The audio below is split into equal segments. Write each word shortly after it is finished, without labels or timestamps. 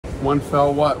One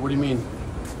fell what? What do you mean?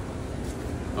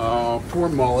 Oh, poor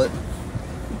mullet.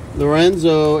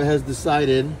 Lorenzo has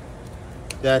decided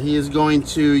that he is going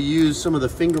to use some of the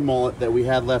finger mullet that we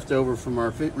had left over from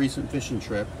our recent fishing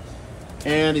trip.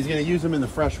 And he's going to use them in the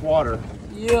fresh water.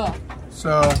 Yeah.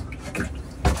 So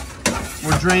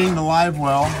we're draining the live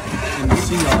well in the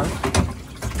sea yard.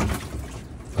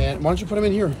 And why don't you put them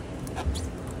in here?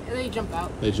 And they jump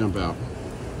out. They jump out.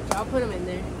 So I'll put them in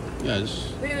there. Yeah,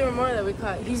 just... Look at the remora that we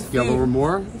caught. He's You got a little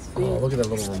remora? Oh, look at that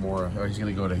little remora. Oh, he's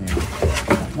going to go to him.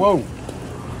 Whoa.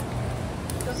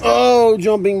 Oh,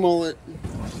 jumping mullet.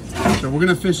 So we're going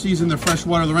to fish these in the fresh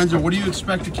water. Lorenzo, what do you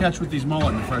expect to catch with these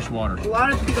mullet in the fresh water? A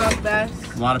lot of peacock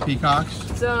bass. A lot of peacocks?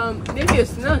 It's, maybe a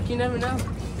snook. You never know.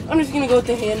 I'm just going to go with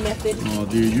the hand method. Oh,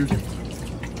 dude,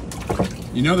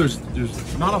 you know there's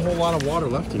not a whole lot of water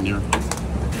left in here.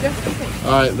 Yeah, okay.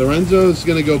 All right, Lorenzo's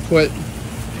going to go put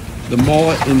the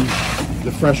mullet in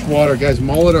the fresh water. Guys,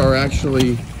 mullet are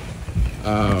actually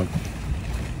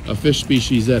a fish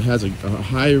species that has a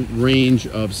high range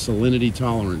of salinity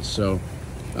tolerance. So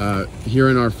here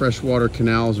in our freshwater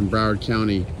canals in Broward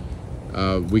County,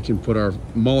 we can put our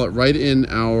mullet right in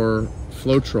our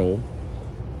flow troll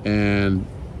and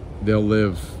they'll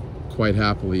live quite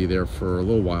happily there for a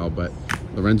little while, but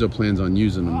Lorenzo plans on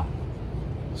using them.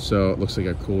 So it looks like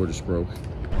our cooler just broke.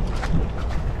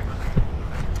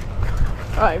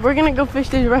 All right, we're gonna go fish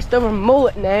this rest over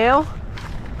mullet now.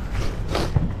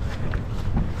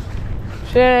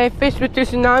 Should I fish with the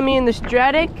tsunami and the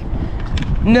Stratic?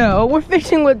 No, we're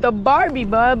fishing with the Barbie,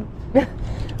 bub.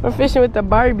 We're fishing with the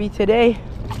Barbie today.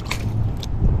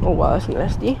 Oh wow, that's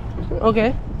nasty.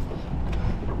 Okay.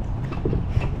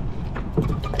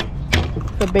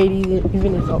 The baby,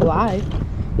 even if alive.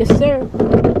 Yes, sir.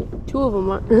 2 of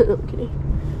them are. Okay.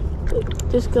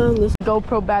 This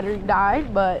GoPro battery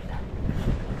died, but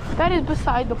that is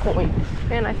beside the point.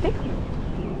 And I think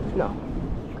no.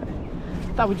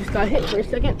 Okay. Thought we just got hit for a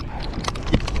second.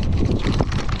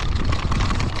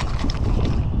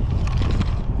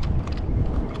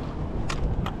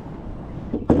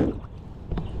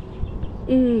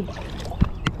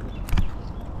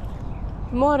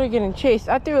 Mullet are getting chased.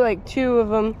 I threw like 2 of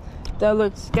them that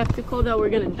looked skeptical that we're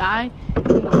gonna die in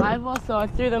the live well, so I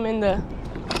threw them in the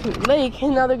lake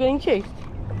and now they're getting chased.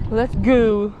 Let's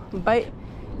go. Bite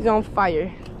is on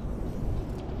fire.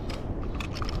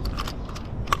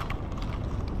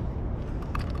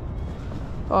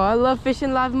 Oh, I love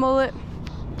fishing live mullet.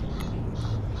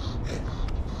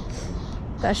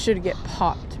 That should get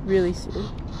popped really soon.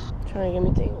 Trying to get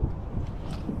me tangled.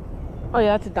 Oh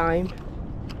yeah, that's a dime.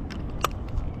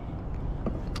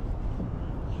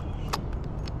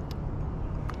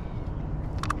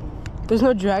 There's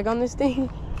no drag on this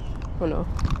thing? Oh no.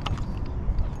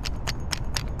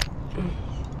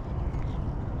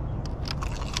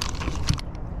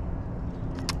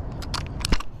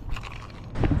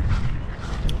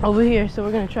 Over here, so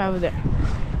we're gonna try over there.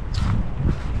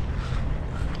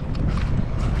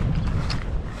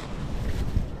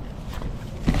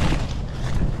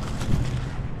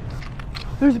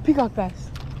 There's a peacock bass.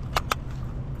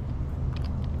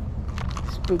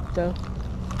 Spooked though.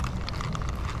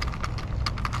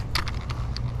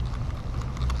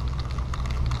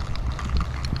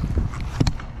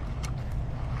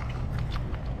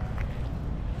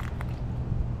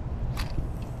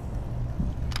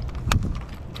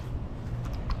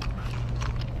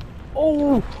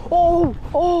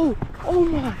 Oh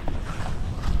my.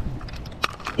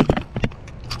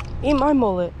 Eat my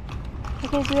mullet. I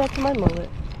can't do that to my mullet.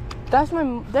 That's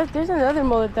my, there's another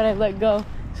mullet that I let go.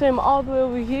 So I'm all the way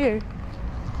over here.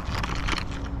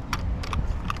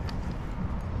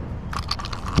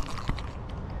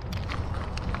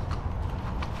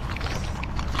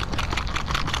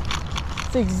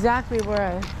 It's exactly where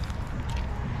I...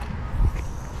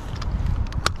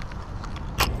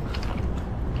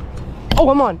 Oh,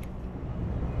 I'm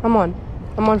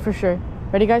on for sure.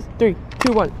 Ready, guys? 3,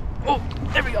 2, 1. Oh,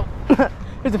 there we go.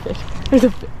 There's a fish. There's a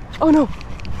fish. Oh no.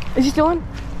 Is he still on?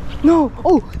 No.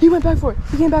 Oh, he went back for it.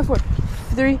 He came back for it.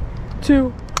 3, 2,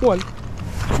 1.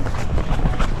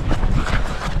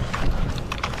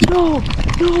 No.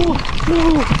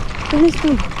 I missed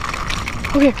him.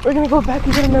 Okay, we're gonna go back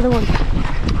and get another one.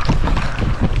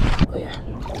 Oh yeah.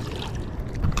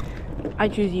 I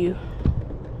choose you.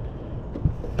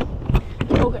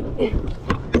 Okay.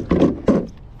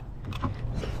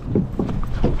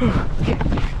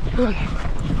 Okay.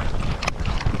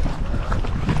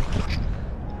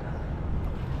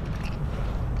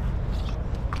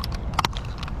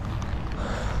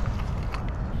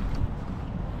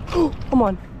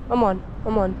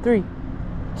 I'm on. 3,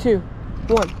 2,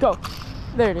 1, go.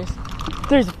 There it is.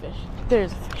 There's a fish.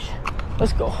 There's a fish.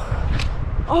 Let's go.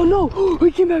 Oh no!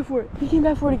 He came back for it. He came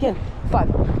back for it again. 5,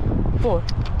 4,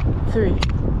 3,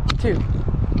 2,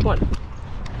 1.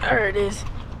 There it is.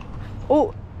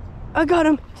 Oh, I got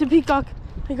him. It's a peacock.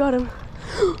 I got him.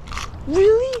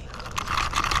 Really?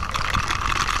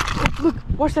 Look,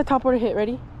 watch that top water hit.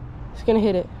 Ready? He's gonna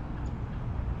hit it.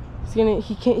 He's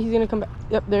gonna come back.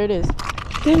 Yep, there it is.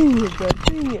 Dang it, bro.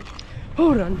 Dang it.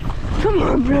 Hold on. Come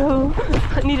on, bro.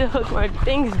 I need to hook my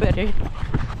things better.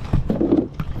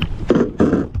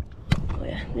 Oh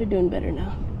yeah, they're doing better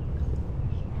now.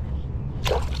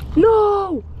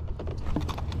 No!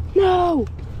 No!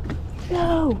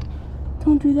 No!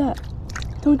 Don't do that.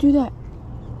 Don't do that.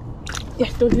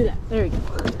 Yes, don't do that. There we go.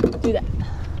 Do that.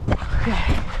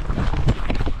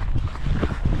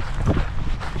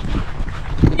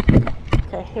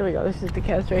 Okay, here we go. This is the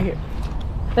cast right here.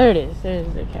 There it is.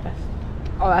 There's the cast.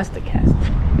 Oh, that's the cast.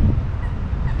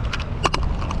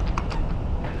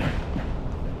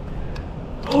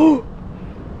 Oh!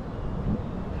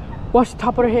 Watch the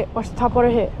top water hit. Watch the top water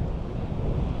hit.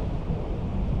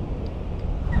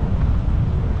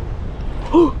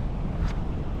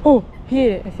 Oh, he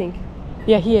hit it, I think.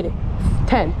 Yeah, he hit it.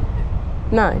 10,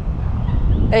 9,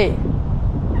 8,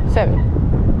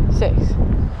 7, 6,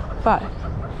 5,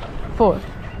 4,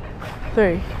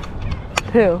 3,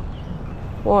 2,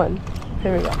 1.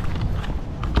 Here we go.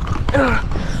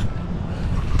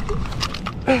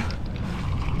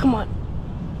 Come on.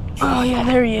 Oh yeah,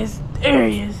 there he is. There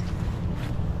he is.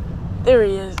 There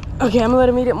he is. Okay, I'm gonna let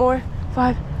him eat it more.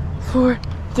 5, 4,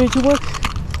 3, 2, 1.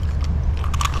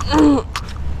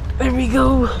 There we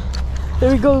go.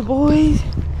 There we go, boys.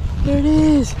 There it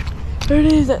is. There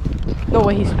it is. No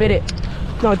way, he spit it.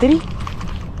 No, did he?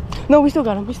 No, we still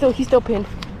got him. He's still pinned.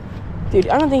 Dude,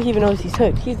 I don't think he even knows he's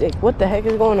hooked. He's like, what the heck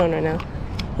is going on right now?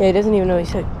 Yeah, he doesn't even know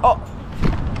he's hooked. Oh.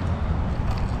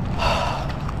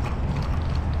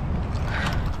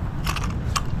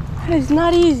 That is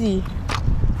not easy.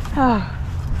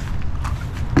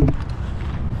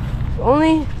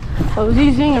 Only I was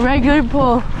using a regular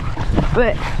pole,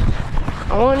 but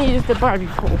I want to use the Barbie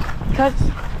pole because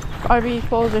Barbie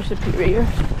poles are superior.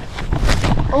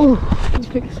 Oh, let's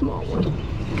pick a small one.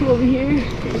 Come over here.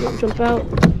 Don't jump out.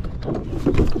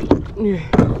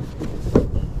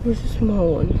 Where's the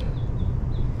small one?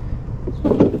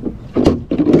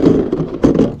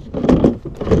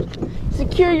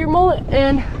 Secure your mullet,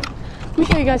 and let me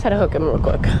show you guys how to hook them real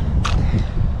quick.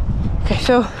 Okay,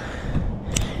 so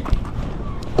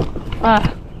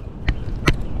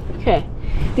okay,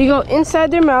 you go inside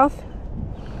their mouth.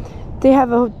 They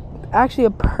have actually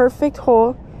a perfect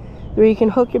hole where you can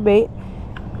hook your bait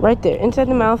right there inside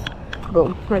the mouth.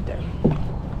 Boom, right there.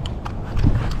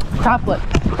 Top lip,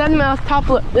 inside the mouth, top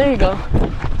lip. There you go.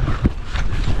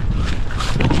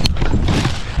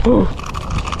 Ooh.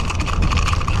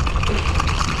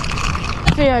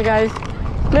 So yeah, guys,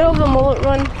 middle of the mullet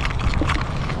run.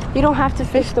 You don't have to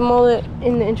fish the mullet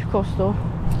in the intercoastal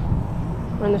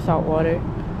or in the saltwater.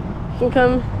 You can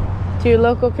come to your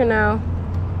local canal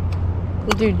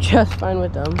and do just fine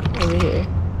with them over here.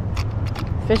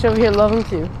 Fish over here love them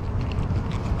too.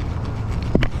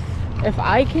 If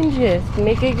I can just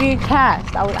make a good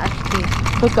cast, I would actually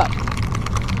hook up.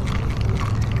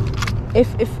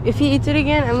 If he eats it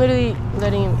again, I'm literally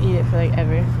letting him eat it for like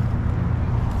ever.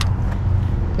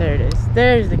 There it is.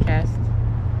 There's the cast.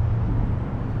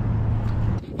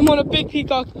 I'm on a big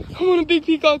peacock. I'm on a big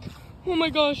peacock. Oh my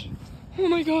gosh. Oh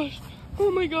my gosh.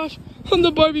 Oh my gosh. On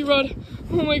the Barbie rod.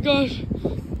 Oh my gosh.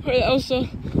 Or the Elsa.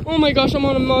 Oh my gosh, I'm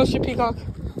on a monster peacock.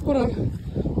 Hold on.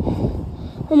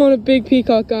 I'm on a big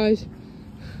peacock, guys.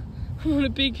 I'm on a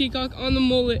big peacock on the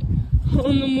mullet.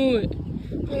 On the mullet.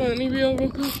 Hold on, let me reel real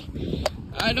quick.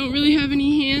 I don't really have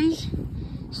any hands,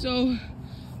 so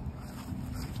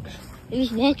I'm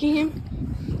just walking him.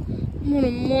 I'm on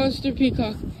a monster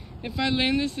peacock. If I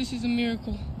land this, this is a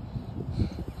miracle.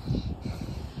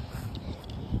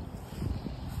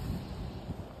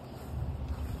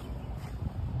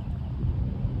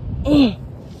 Oh!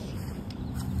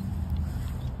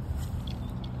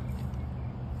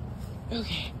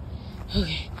 Okay,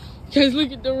 okay. Guys,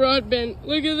 look at the rod bend.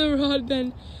 Look at the rod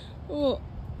bend. Oh,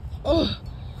 oh.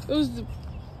 It was the...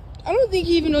 I don't think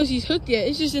he even knows he's hooked yet.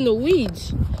 It's just in the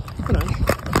weeds. Hold on.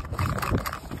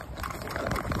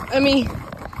 Let me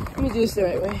do this the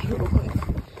right way real quick.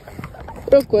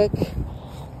 Real quick.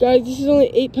 Guys, this is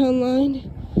only 8-pound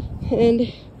line, and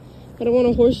I don't want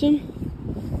to horse him.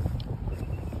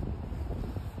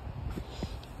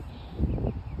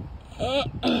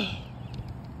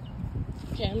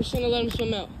 Okay, I'm just gonna let him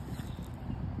swim out.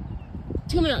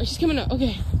 It's coming out. She's coming out.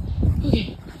 Okay.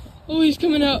 Okay. Oh, he's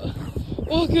coming out.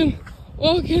 Walk him.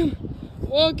 Walk him.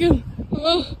 Walk him.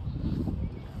 Oh.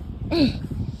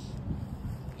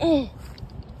 Oh.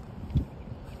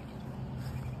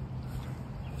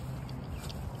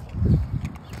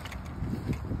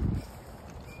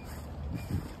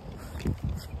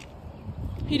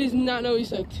 He does not know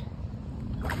he's hooked.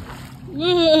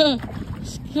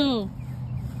 Let's go.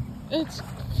 Let's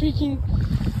freaking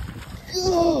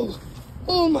go.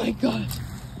 Oh my god.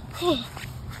 Oh,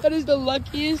 that is the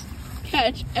luckiest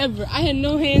catch ever. I had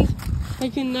no hands. I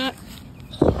could not.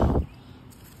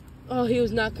 Oh, he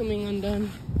was not coming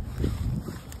undone.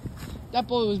 That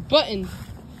boy was buttoned.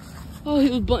 Oh, he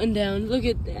was buttoned down. Look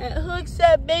at that. Hook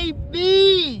set,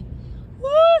 baby.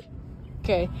 What?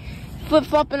 Okay.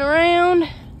 Flip-flopping around.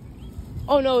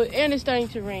 Oh no, and it's starting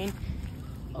to rain.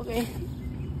 Okay.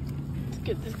 Let's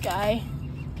get this guy.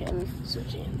 Okay, I'm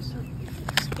switching hands.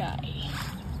 This guy.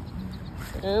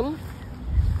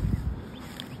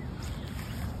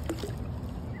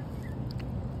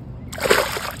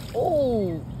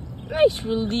 Oh, nice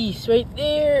release right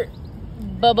there,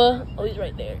 Bubba. Oh, he's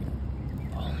right there.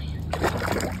 Oh,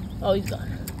 man. Oh, he's gone.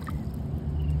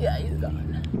 Yeah, he's gone.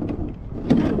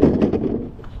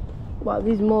 Wow,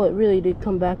 these mullet really did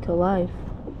come back to life.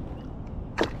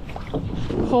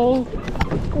 Oh,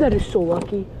 that is so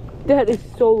lucky. That is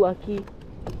so lucky.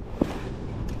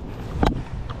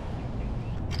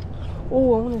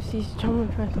 Oh, I want to see someone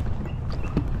press.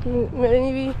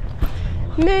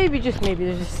 Maybe, just maybe,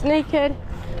 there's a snakehead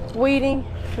waiting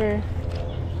for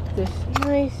this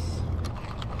nice,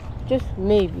 just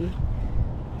maybe.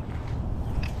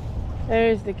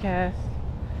 There's the cast.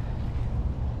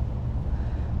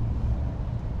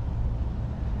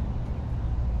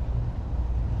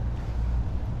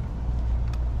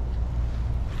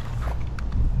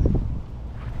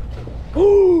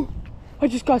 Oh! I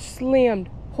just got slammed.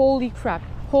 Holy crap.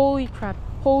 Holy crap.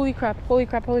 Holy crap. Holy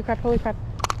crap. Holy crap. Holy crap.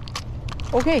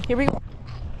 Okay, here we go.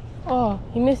 Oh,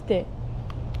 he missed it.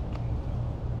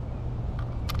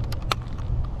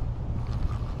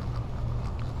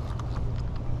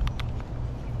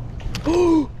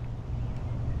 Oh!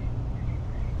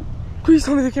 Please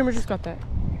tell me the camera just got that.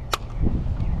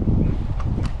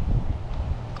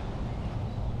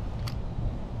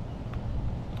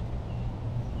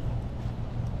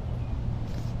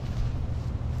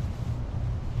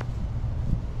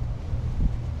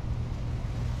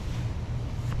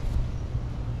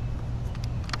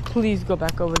 Please go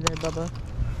back over there, Bubba.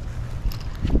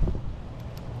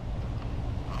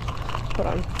 Hold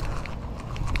on.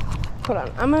 Hold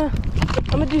on. I'm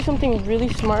gonna do something really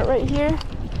smart right here,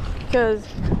 because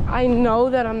I know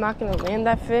that I'm not gonna land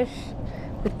that fish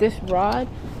with this rod.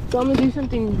 So I'm gonna do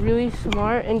something really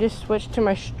smart and just switch to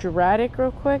my Stratic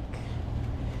real quick.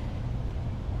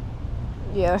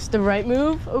 Yeah, that's the right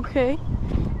move. Okay.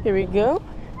 Here we go.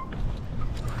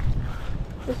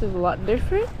 This is a lot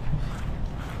different.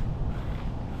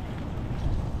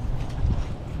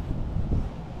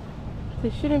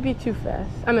 It shouldn't be too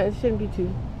fast. I mean, it shouldn't be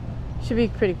too. It should be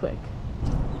pretty quick.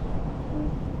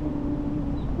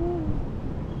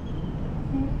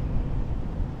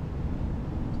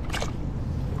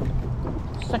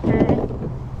 Sucker.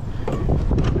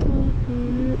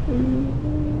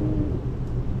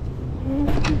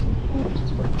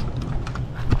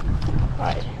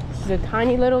 Alright, this is a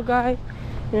tiny little guy,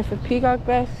 and if a peacock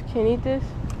bass can eat this,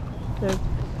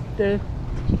 they're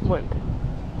wimp.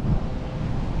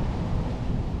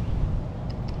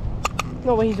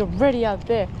 No way, he's already out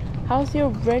there. How's he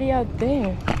already out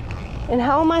there? And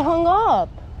how am I hung up?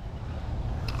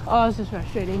 Oh, this is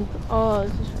frustrating. Oh,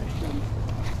 this is frustrating.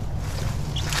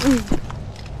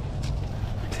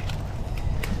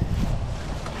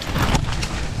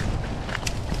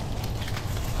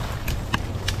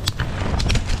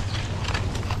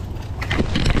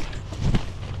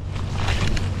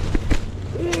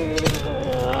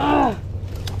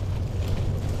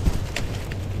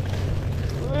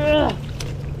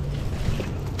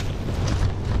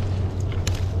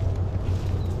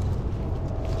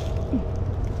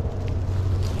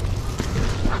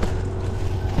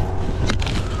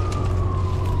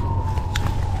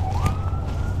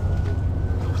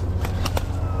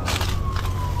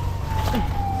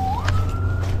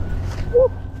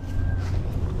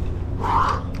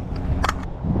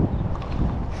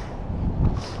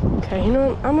 Okay, you know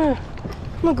what? I'm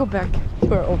gonna go back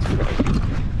to our old spot.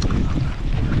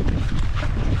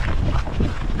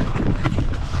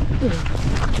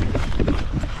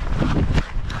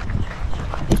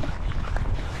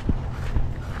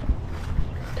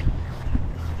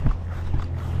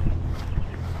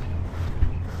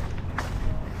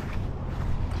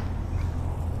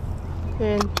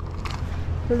 And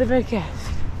another big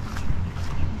cast.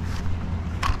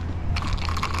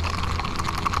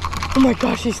 Oh my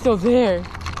gosh, he's still there.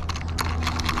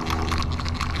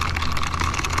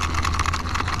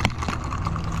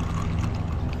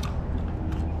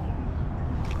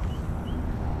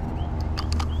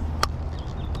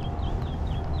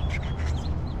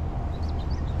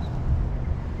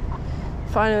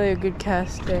 Finally a good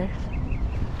cast there.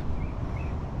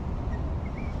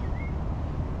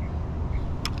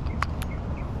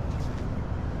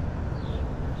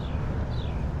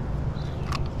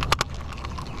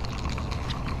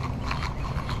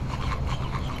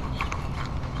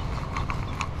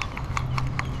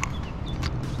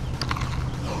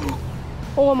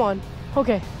 Oh, I'm on.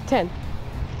 Okay, 10,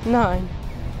 9,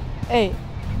 8,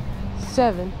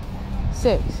 7,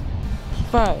 6,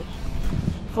 5,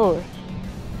 4,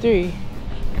 3,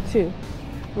 2,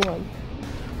 1.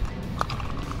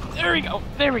 There we go.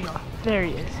 There we go. There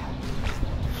he is.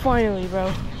 Finally,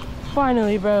 bro.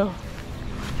 Finally, bro.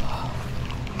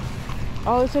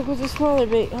 All it took was a smaller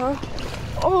bait, huh?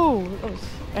 Oh, that was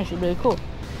actually really cool.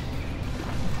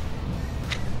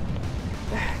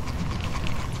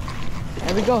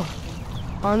 There we go.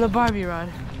 On the Barbie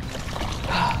rod.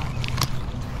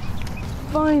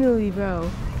 Finally,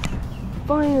 bro.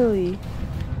 Finally.